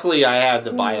it. Luckily, I have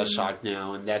the Bioshock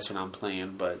now, and that's what I'm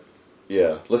playing. But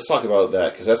yeah, let's talk about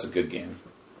that because that's a good game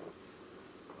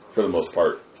for the most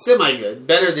part. Semi-good,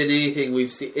 better than anything we've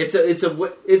seen. It's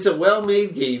a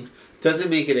well-made game.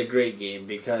 Doesn't make it a great game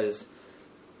because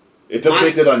it does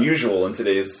make it unusual in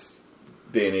today's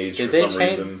day and age for some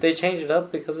reason. They changed it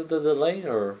up because of the delay,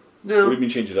 or no? What do you mean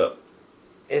change it up?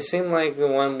 It seemed like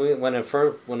when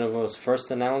it was first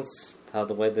announced, how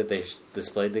the way that they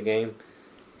displayed the game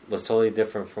was totally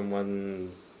different from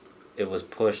when it was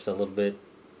pushed a little bit.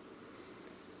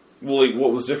 Well, like,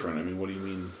 what was different? I mean, what do you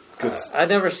mean? Because I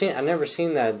never seen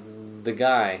that the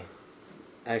guy.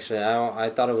 Actually, I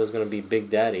thought it was going to be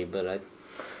Big Daddy, but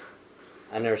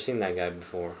I never seen that guy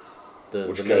before.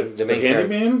 Which guy? The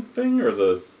handyman thing, or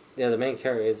the the main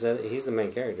character. He's the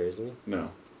main character, isn't he? No,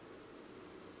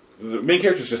 the main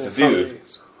character is just a dude.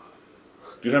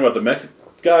 You're talking about the mech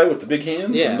guy with the big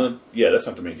hands? Yeah, that's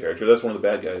not the main character. That's one of the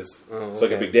bad guys. Oh, it's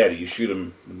like a Big Daddy. You shoot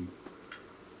him, and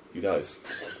he dies.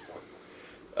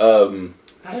 I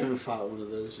haven't fought one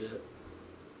of those yet.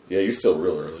 Yeah, you're still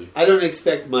real early. I don't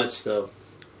expect much though.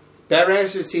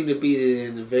 BatRastered seemed to beat it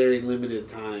in a very limited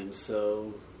time,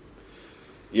 so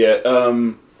yeah.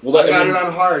 Well, I got it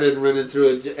on hard and running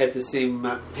through it at the same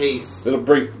pace. That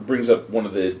brings up one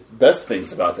of the best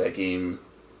things about that game,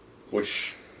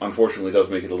 which unfortunately does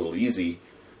make it a little easy,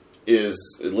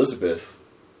 is Elizabeth.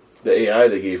 The AI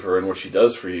they gave her and what she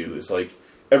does for you is like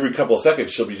every couple of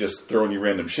seconds she'll be just throwing you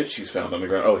random shit she's found on the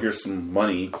ground. Oh, here's some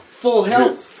money. Full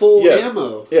health, full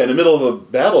ammo. Yeah, in the middle of a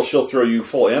battle, she'll throw you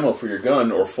full ammo for your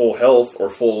gun, or full health, or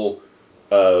full,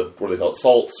 what do they call it,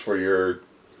 salts for your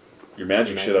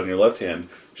magic shit on your left hand.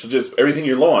 She'll just, everything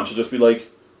you're low on, she'll just be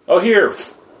like, oh, here.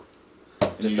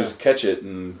 And you just catch it.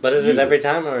 But is it every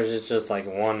time, or is it just like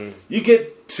one? You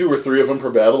get 2 or 3 of them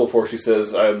per battle before she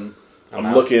says, I'm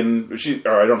looking,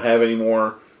 or I don't have any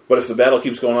more. But if the battle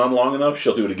keeps going on long enough,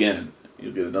 she'll do it again.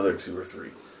 You'll get another 2 or 3.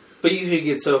 But you can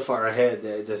get so far ahead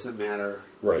that it doesn't matter.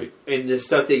 Right. And the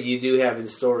stuff that you do have in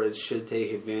storage should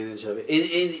take advantage of it.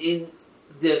 In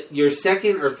your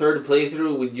second or third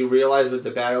playthrough, when you realize what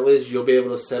the battle is, you'll be able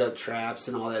to set up traps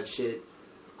and all that shit.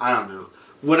 I don't know.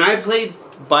 When I played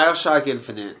Bioshock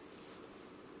Infinite,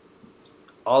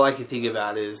 all I can think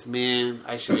about is, man,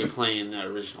 I should be playing the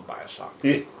original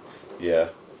Bioshock. Yeah.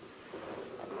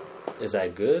 Is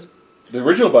that good? The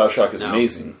original Bioshock is No.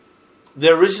 amazing.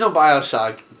 The original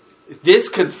Bioshock, this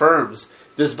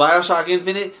Bioshock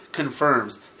Infinite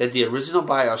confirms that the original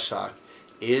Bioshock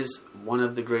is one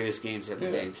of the greatest games ever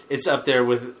made. It's up there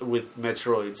with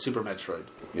Metroid, Super Metroid.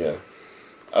 Yeah.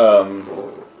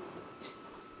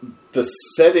 The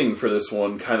setting for this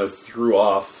one kind of threw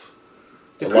off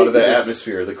a lot of the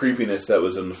atmosphere, the creepiness that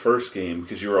was in the first game,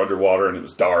 because you were underwater and it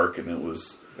was dark and it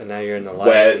was And now you're in the light.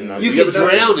 wet. And You Yeah, can but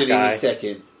drown in in the any sky.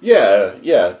 second. Yeah,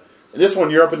 yeah. And this one,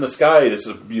 you're up in the sky. It's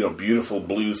a beautiful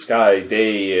blue sky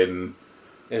day, and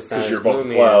It's not because as you're above the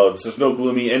gloomy. clouds, there's no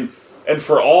gloomy, and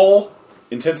for all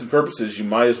intents and purposes, you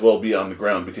might as well be on the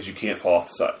ground because you can't fall off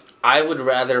the side. I would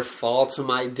rather fall to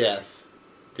my death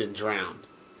than drown.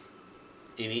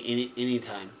 Any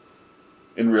time.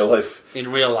 In real life,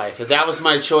 In real life. If that was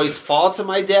my choice, fall to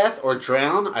my death or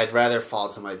drown, I'd rather fall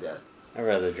to my death. I'd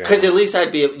rather drown. Because at least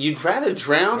you'd rather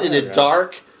drown in a drown.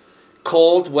 dark,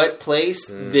 cold, wet place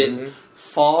Mm-hmm. than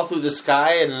fall through the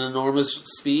sky at an enormous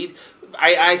speed.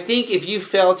 I think if you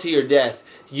fell to your death,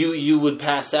 you would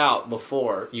pass out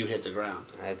before you hit the ground.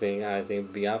 I think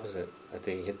it'd be opposite. I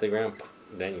think you hit the ground,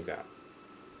 then you got.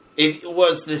 If it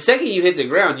was the second you hit the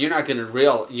ground, you're not going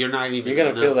to You're not even. You're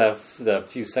gonna know. feel that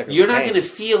few seconds. You're of not pain. going to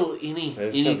feel There's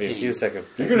anything. gonna be a few seconds.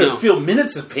 you're going to No. feel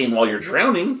minutes of pain while you're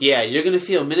drowning. Yeah, you're going to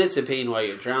feel minutes of pain while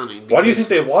you're drowning. Why do you because-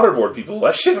 think they waterboard people?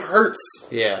 That shit hurts.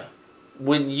 Yeah.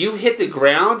 When you hit the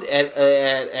ground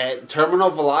at terminal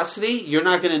velocity, you're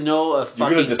not going to know a You're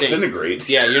fucking going to thing. disintegrate.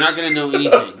 Yeah, you're not going to know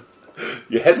anything.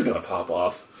 Your head's going to pop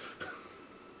off.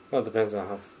 Well, it depends on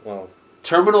how well.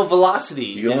 Terminal velocity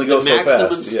You can is only the go so maximum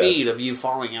fast, yeah. speed of you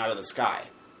falling out of the sky.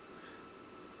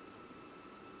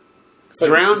 It's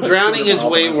like- it's like Drowning 200 is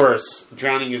miles way an hour. worse.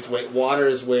 Water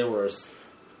is way worse.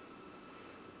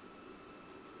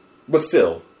 But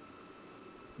still,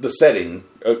 the setting,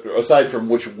 aside from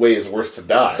which way is worse to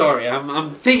die. Sorry,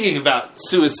 I'm thinking about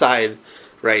suicide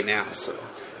right now. So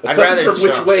I'd Aside rather from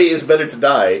which jump. way is better to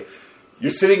die, you're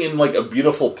sitting in like a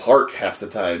beautiful park half the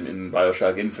time in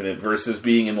Bioshock Infinite versus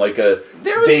being in like a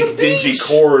There was the dingy beach.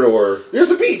 corridor.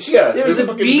 There's a beach, yeah. There's a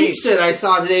fucking beach that I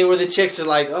saw today where the chicks are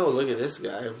like, "Oh, look at this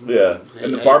guy." Yeah,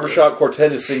 and the Hey, barbershop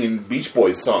quartet is singing Beach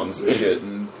Boys songs and shit,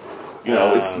 and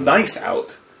it's nice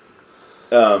out.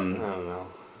 I don't know.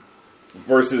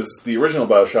 Versus the original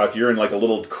Bioshock, you're in like a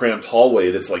little cramped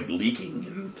hallway that's like leaking,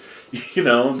 and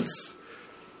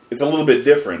it's a little bit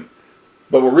different.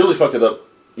 But what really fucked it up,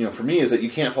 for me, is that you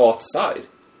can't fall off the side.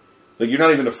 Like you're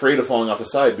not even afraid of falling off the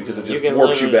side because it just can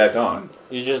warps you literally- back on.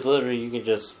 You can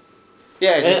just.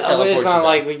 Yeah, it just teleports It's not you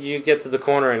like back. when you get to the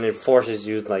corner and it forces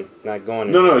you like not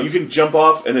going. No, you can jump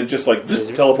off and it just like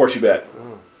teleports you back.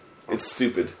 Oh. It's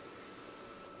stupid.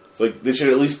 It's like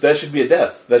that should be a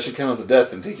death. That should count as a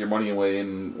death and take your money away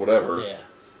and whatever. Yeah.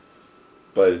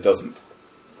 But it doesn't.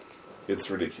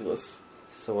 It's ridiculous.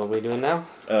 So what are we doing now?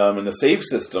 And the save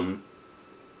system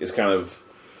is kind of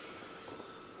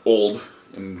old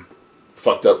and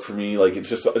fucked up for me. Like it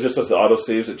just does the auto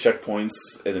saves at checkpoints,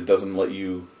 and it doesn't let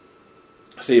you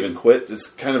save and quit. It's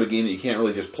kind of a game that you can't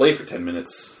really just play for 10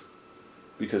 minutes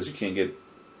because you can't get,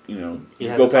 you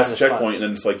have go to past find the a spot. checkpoint, and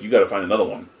then it's like you got to find another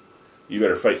one. You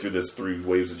better fight through this 3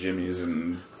 waves of Jimmies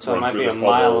and So it run might through be this a puzzle.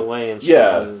 mile away and shit.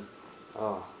 Yeah. And,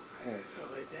 oh. I gotta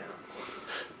go lay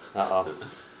down. Uh-oh.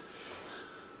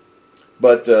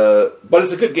 But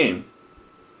it's a good game.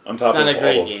 On top It's not of a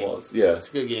great all those game. flaws, yeah, It's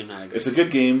a good game, not a good it's a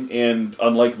good game, and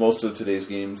unlike most of today's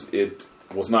games, it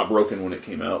was not broken when it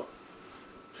came out.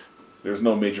 There's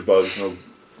no major bugs, no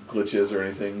glitches or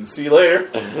anything. See you later.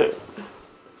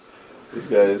 This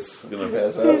guy's gonna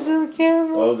pass out. He's on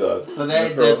camera. Oh god. Well, that Gonna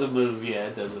throw up. doesn't move. Yeah,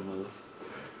 it doesn't move.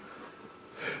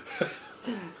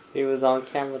 He was on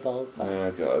camera the whole time.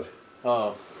 Oh god.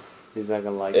 Oh. He's not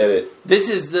gonna like it. Edit. This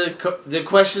is the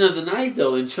question of the night,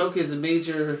 though, and choke is a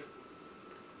major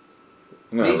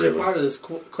Not major really. part of this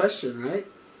question, right?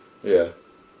 Yeah.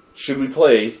 Should we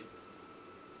play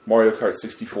Mario Kart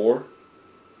 64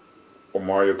 or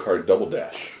Mario Kart Double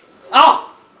Dash?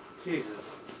 Oh! Jesus.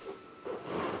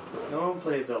 No one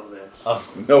plays Double Dash.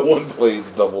 No one plays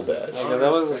Double Dash. Okay,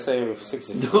 that was the same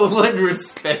 64. No one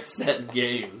respects that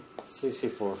game.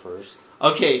 64 first.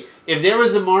 Okay, if there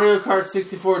was a Mario Kart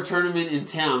 64 tournament in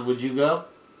town, would you go?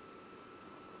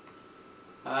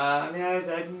 I mean,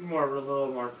 I'd need a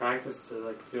little more practice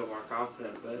to feel more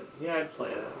confident, but yeah, I'd play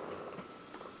that.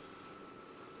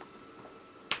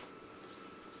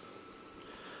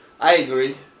 I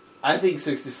agree. I think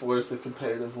 64 is the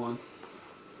competitive one.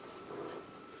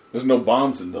 There's no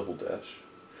bombs in Double Dash.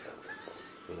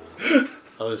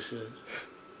 Oh, shit.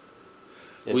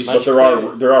 But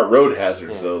there are road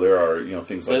hazards, though. There are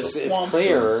things like it's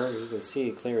clearer. You can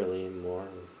see clearly more.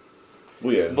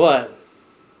 Well, yeah. But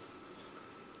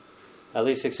at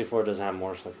least 64 doesn't have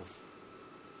motorcycles.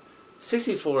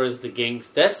 64 is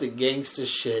that's the gangster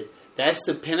shit. That's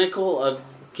the pinnacle of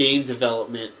game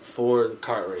development for the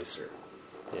kart racer.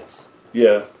 Yes.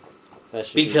 Yeah.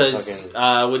 Because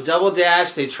with Double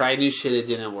Dash, they tried new shit. It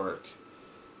didn't work.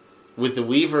 With the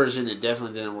Wii version, it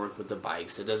definitely didn't work with the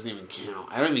bikes. It doesn't even count.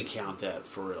 I don't even count that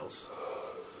for reals.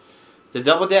 The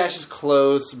Double Dash is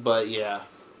close, but yeah.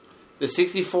 The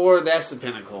 64, that's the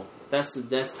pinnacle. That's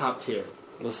top tier.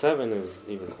 The 7 is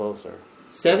even closer.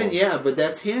 7, yeah, but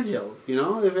that's handheld.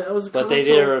 If it was a but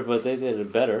console. they did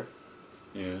it better.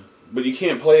 Yeah, but you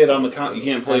can't play it on the you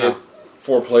can't play it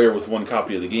 4-player with one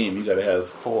copy of the game. You got to have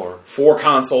 4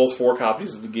 consoles, 4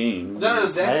 copies of the game. No,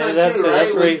 that's not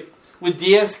true, right? With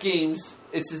DS games,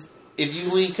 it's just, if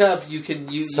you link up, you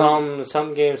can use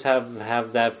some games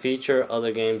have that feature.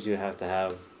 Other games you have to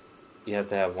have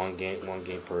one game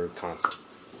per console.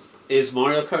 Is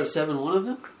Mario Kart 7 one of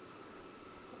them?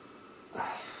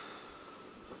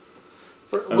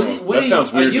 That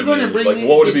sounds weird to me. Like,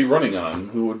 what would it be running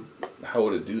on? How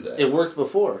would it do that? It worked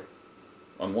before.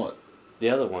 On what? The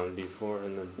other one before,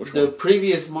 the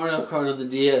previous Mario Kart on the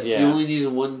DS. Yeah. You only needed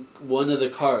one of the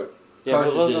cartridges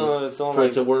for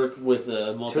it to work with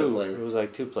the multiplayer. It was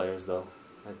like 2 players though,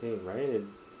 I think, right?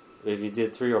 If you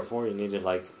did 3 or 4, you needed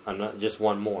just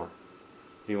one more.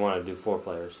 If you want to do 4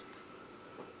 players.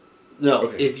 No,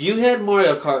 if you had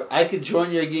Mario Kart, I could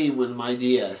join your game with my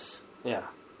DS. Yeah.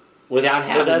 Without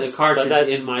having the cartridge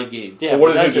in my game. Yeah, so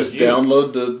what did you just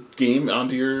download the game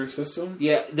onto your system?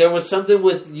 Yeah, there was something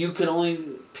with you could only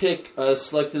pick a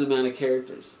selected amount of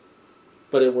characters.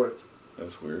 But it worked.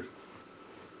 That's weird.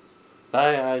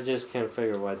 I just can't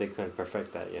figure why they couldn't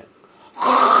perfect that yet.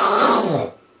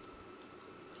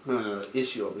 No,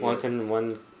 issue over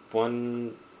here.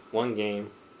 One game.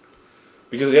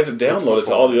 Because they have to download it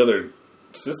to all the other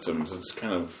systems. It's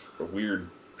kind of a weird,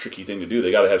 tricky thing to do.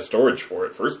 They got to have storage for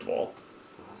it, first of all.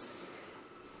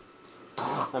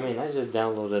 I mean, I just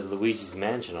downloaded Luigi's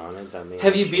Mansion on it.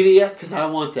 Have you beat it yet? Because I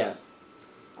want that.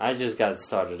 I just got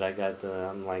started.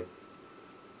 I'm like,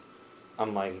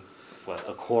 what,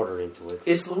 a quarter into it.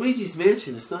 It's Luigi's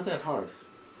Mansion. It's not that hard.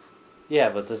 Yeah,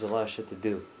 but there's a lot of shit to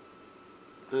do.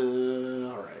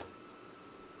 Alright.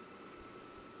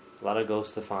 A lot of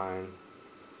ghosts to find.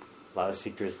 A lot of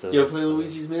secrets to... You ever play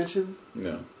Luigi's Mansion?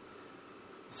 No.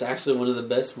 It's actually one of the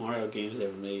best Mario games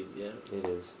ever made, yeah. It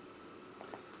is.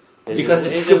 Because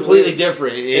it's completely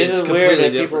different. It's weird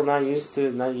that people are not used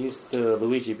to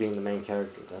Luigi being the main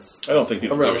character. I don't think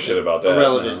people give a shit about that.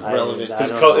 Irrelevant.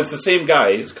 It's the same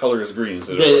guy. His color is green.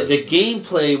 So the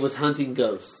gameplay was hunting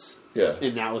ghosts. Yeah.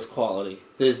 And that was quality.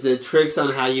 There's the tricks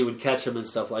on how you would catch them and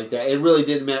stuff like that. It really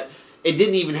didn't matter. It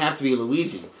didn't even have to be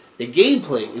Luigi. The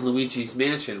gameplay in Luigi's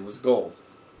Mansion was gold.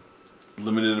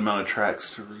 Limited amount of tracks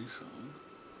to resell.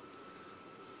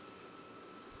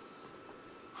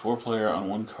 4-player on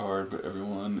one card, but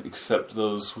everyone except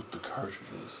those with the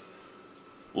cartridges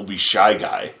will be Shy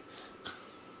Guy.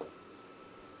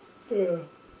 Yeah.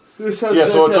 So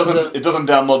it doesn't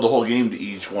download the whole game to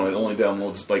each one. It only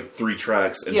downloads like 3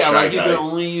 tracks and Shy Guy. You could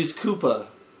only use Koopa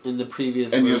in the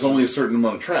previous and there's only a certain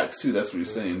amount of tracks too. That's what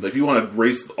he's saying. If you want to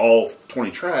race all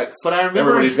 20 tracks, but I remember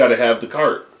everybody's got to have the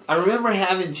cart. I remember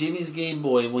having Jimmy's Game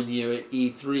Boy one year at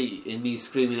E3 and me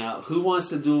screaming out, "Who wants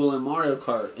to duel in Mario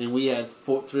Kart?" And we had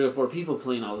 3 or 4 people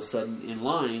playing all of a sudden in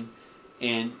line,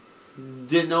 and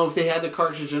didn't know if they had the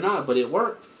cartridge or not, but it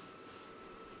worked.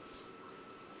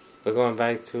 But going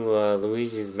back to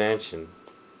Luigi's Mansion,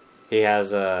 he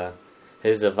has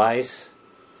his device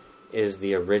is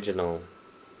the original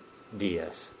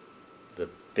DS, the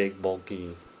big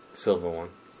bulky silver one.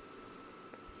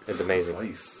 It's amazing.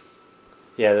 Device.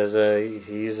 Yeah, he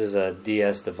uses a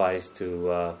DS device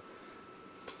to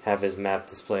have his map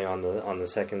display on the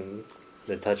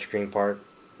touchscreen part,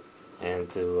 and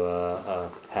to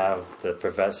have the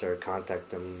professor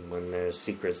contact him when there's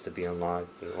secrets to be unlocked,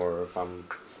 or if I'm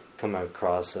coming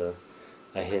across a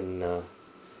hidden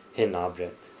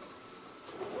object.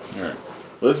 All right,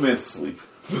 well, this man's asleep.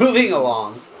 Moving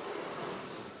along.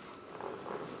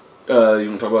 You want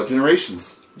to talk about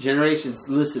Generations? Generations.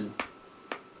 Listen.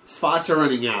 Spots are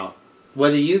running out.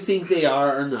 Whether you think they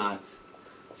are or not,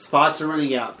 spots are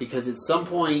running out because at some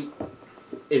point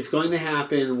it's going to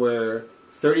happen where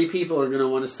 30 people are going to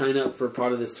want to sign up for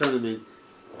part of this tournament,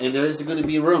 and there is going to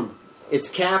be room. It's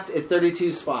capped at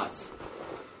 32 spots.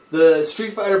 The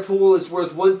Street Fighter pool is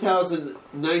worth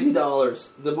 $1,090.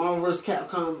 The Marvel vs.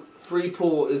 Capcom free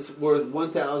pool is worth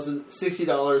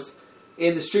 $1,060.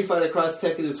 and the Street Fighter Cross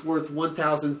Tekken is worth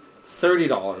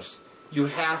 $1,030. You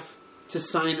have to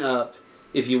sign up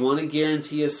if you want to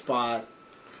guarantee a spot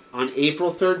on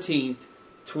April 13th,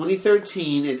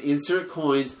 2013 at Insert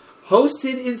Coins,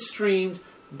 hosted and streamed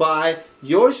by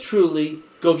yours truly,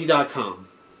 Gouki.com.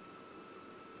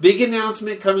 Big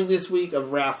announcement coming this week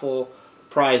of raffle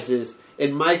prizes,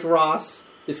 and Mike Ross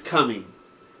is coming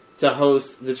to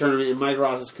host the tournament, and Mike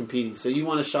Ross is competing. So you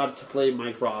want a shot to play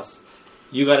Mike Ross,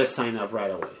 you got to sign up right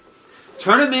away.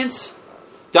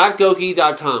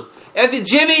 Tournaments.Gouki.com.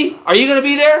 FnJimmy, are you going to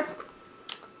be there?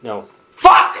 No.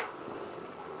 Fuck!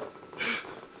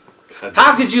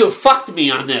 How could you have fucked me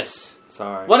on this?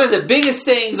 Sorry. One of the biggest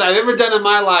things I've ever done in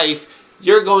my life,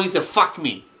 you're going to fuck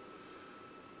me.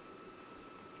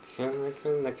 I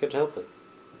could help it.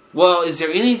 Well, is there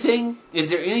anything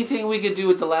we could do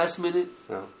at the last minute?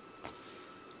 No.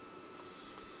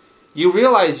 You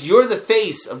realize you're the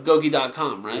face of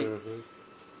Gouki.com, right? Mm-hmm.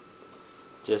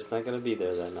 Just not going to be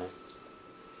there that night.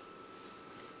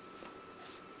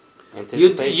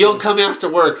 You'll come after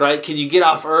work, right? Can you get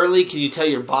off early? Can you tell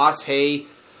your boss, hey,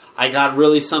 I got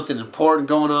really something important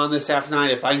going on this afternoon.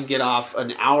 If I can get off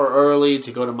an hour early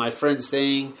to go to my friend's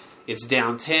thing, it's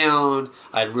downtown,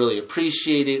 I'd really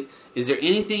appreciate it. Is there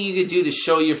anything you could do to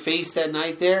show your face that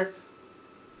night there?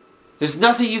 There's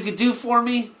nothing you could do for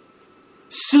me?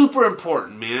 Super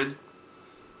important, man.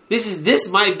 This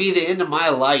might be the end of my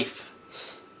life.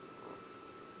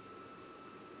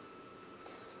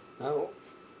 No.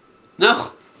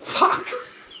 No. Fuck.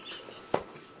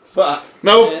 Fuck.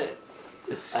 Nope.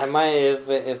 I might,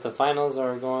 if the finals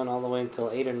are going all the way until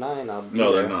 8 or 9, I'll be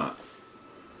No, there. they're not.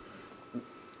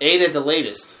 8 at the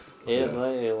latest.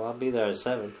 Well, I'll be there at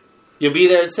 7. You'll be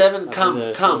there at 7? I'll be there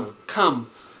at Come. 7. Come.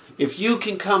 If you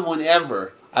can come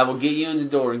whenever, I will get you in the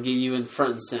door and get you in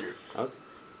front and center. Okay.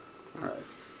 Alright.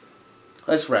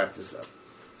 Let's wrap this up.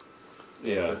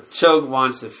 Yeah. Choke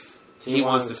wants the He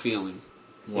wants the wants- feeling.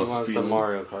 He wants the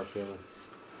Mario Kart feeling.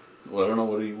 Well, I don't know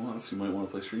what he wants. He might want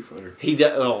to play Street Fighter.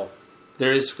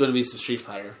 There is going to be some Street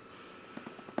Fighter.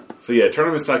 So yeah,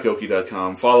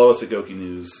 tournaments.Gouki.com. Follow us at Gouki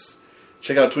News.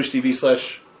 Check out Twitch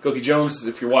TV/GoukiJones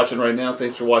if you're watching right now.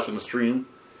 Thanks for watching the stream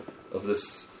of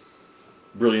this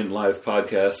brilliant live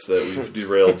podcast that we've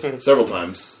derailed several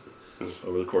times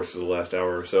over the course of the last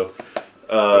hour or so.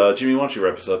 Jimmy, why don't you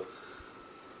wrap us up?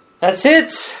 That's it!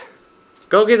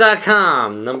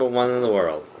 Gouki.com, #1 in the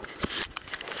world.